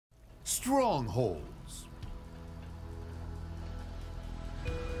Strongholds.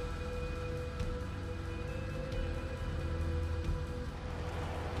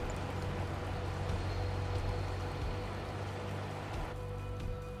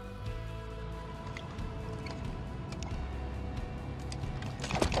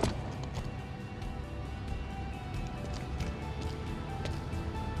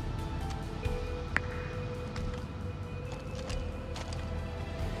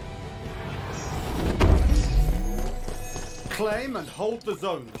 Claim and hold the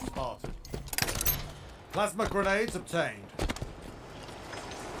zone, Spartan. Plasma grenades obtained.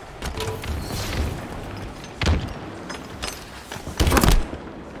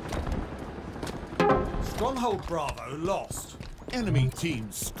 Stronghold Bravo lost. Enemy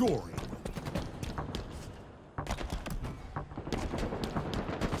team scoring.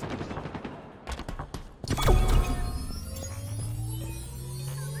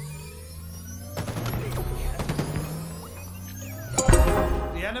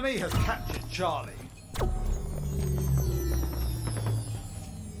 The enemy has captured Charlie.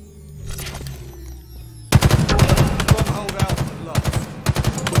 Stronghold Alpha lost.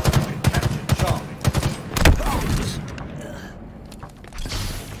 Enemy captured Charlie.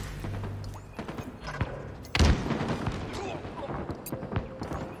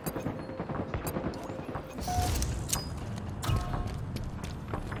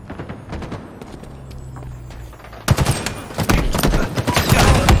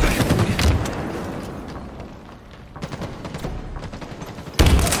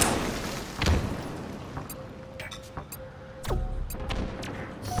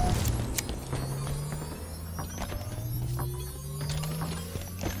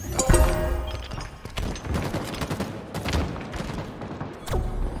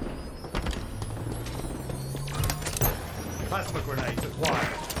 Plasma grenades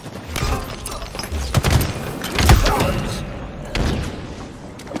acquired.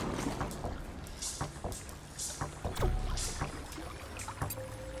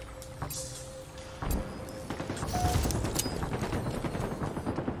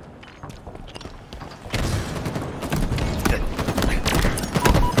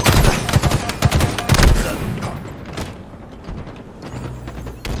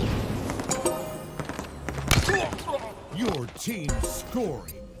 Your team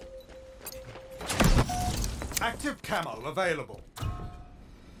scoring. Active camo available.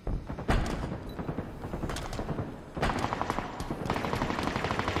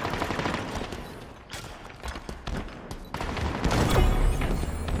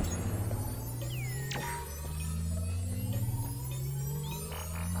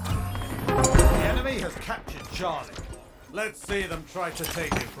 The enemy has captured Charlie. Let's see them try to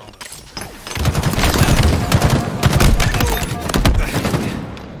take it from us.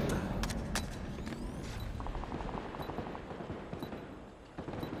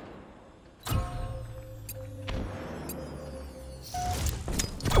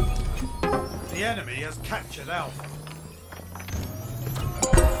 The enemy has captured Alpha.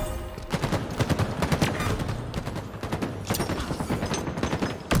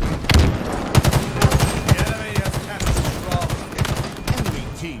 The enemy has captured Bravo. Enemy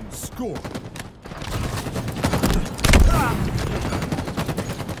team scoring.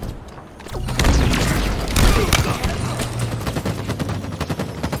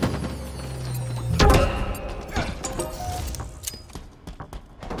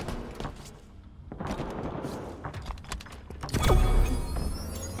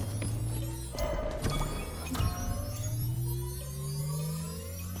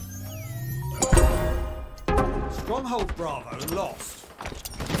 Stronghold Bravo lost.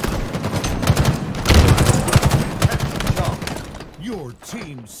 Your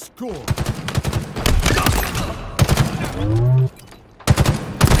team scoring.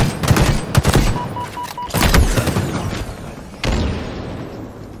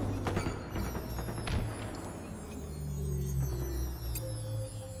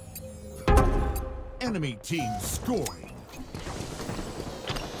 Enemy team scoring.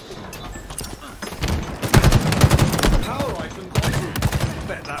 Power item.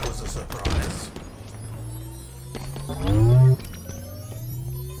 Bet that was a surprise.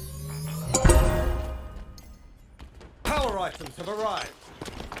 Power items have arrived.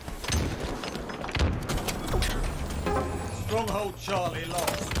 Stronghold Charlie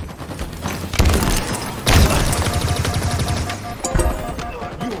lost.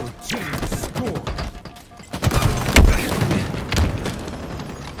 Your team scoring.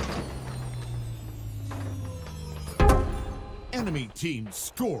 Enemy team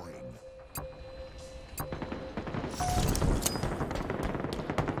scoring.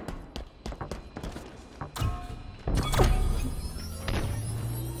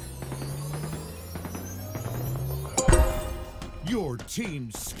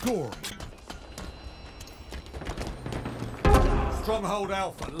 team scoring. Stronghold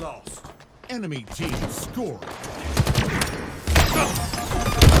Alpha lost. Enemy team scoring.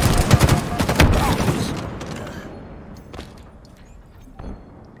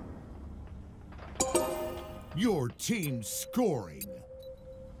 Your team scoring.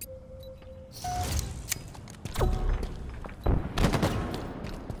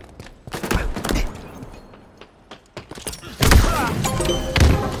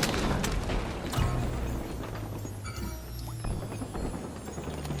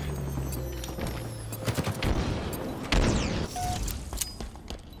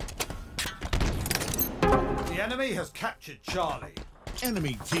 The enemy has captured Charlie.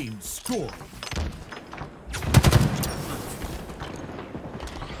 Enemy team scoring.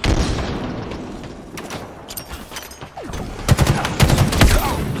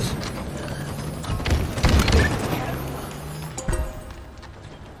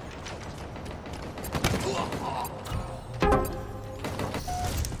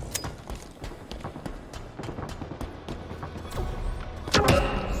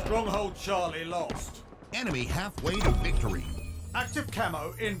 Stronghold Charlie lost. Enemy halfway to victory. Active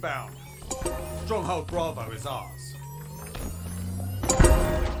camo inbound. Stronghold Bravo is ours.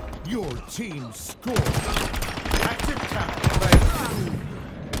 Your team scoring. Active camo available.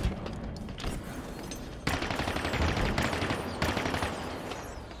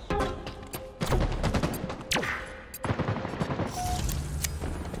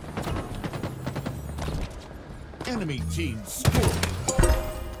 Enemy team scoring.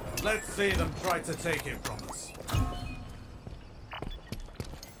 Let's see them try to take it from us.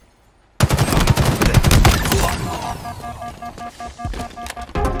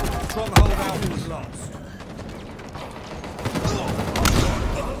 Stronghold Alpha is lost.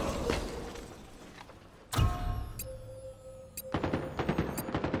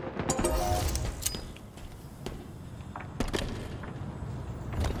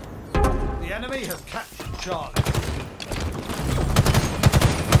 The enemy has captured Charlie.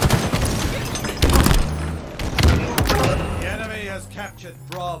 The enemy has captured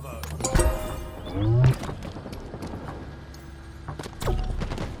Bravo.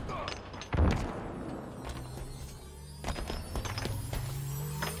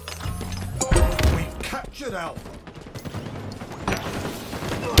 We've captured Alpha.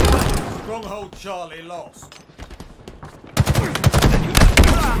 Stronghold Charlie lost.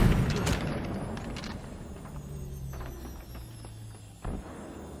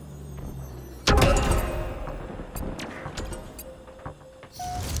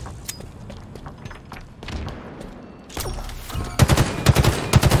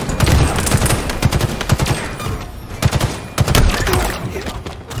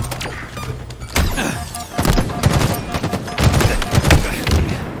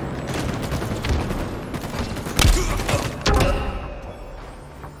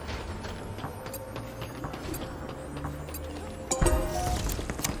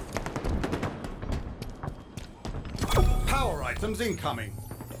 Power items incoming.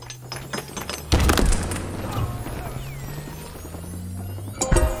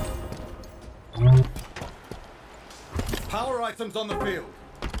 Power items on the field.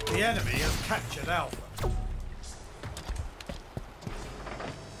 The enemy has captured Alpha.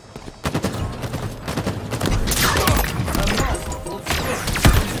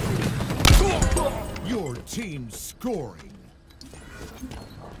 Your team scoring.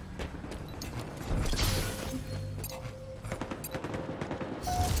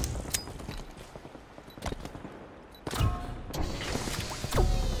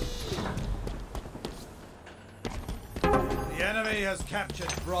 The enemy has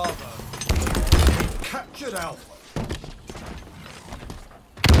captured Bravo. We've captured Alpha.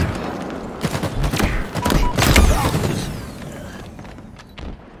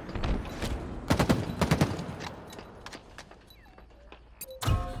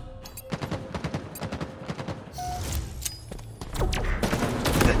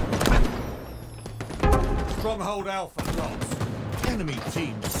 Stronghold Alpha lost. Enemy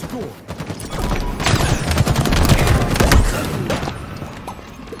team scoring.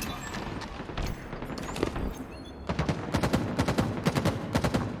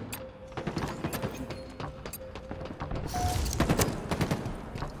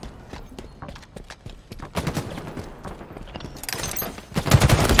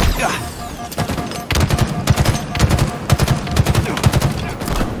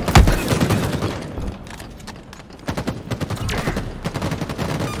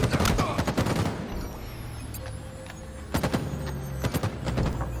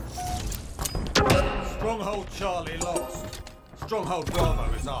 Stronghold Charlie lost. Stronghold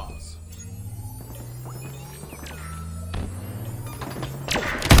Bravo is ours.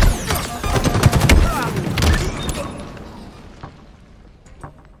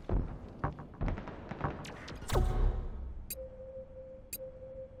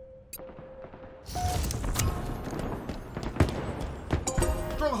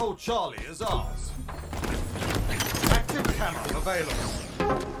 Stronghold Charlie is ours. Active camo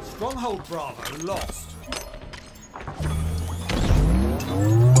available. Stronghold Bravo lost.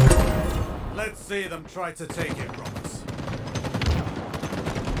 Let's see them try to take it from us.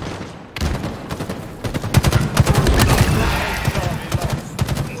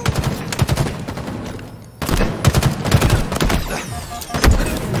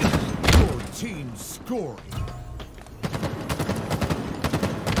 Your team scoring.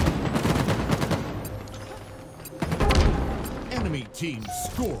 Enemy team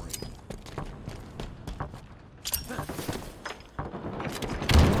scoring.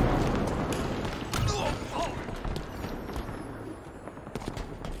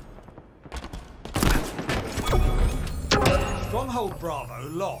 Stronghold Bravo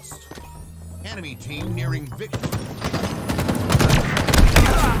lost. Enemy team nearing victory.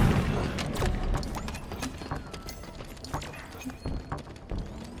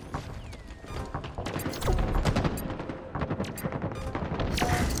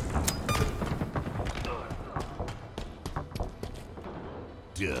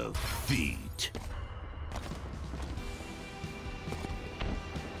 Defeat.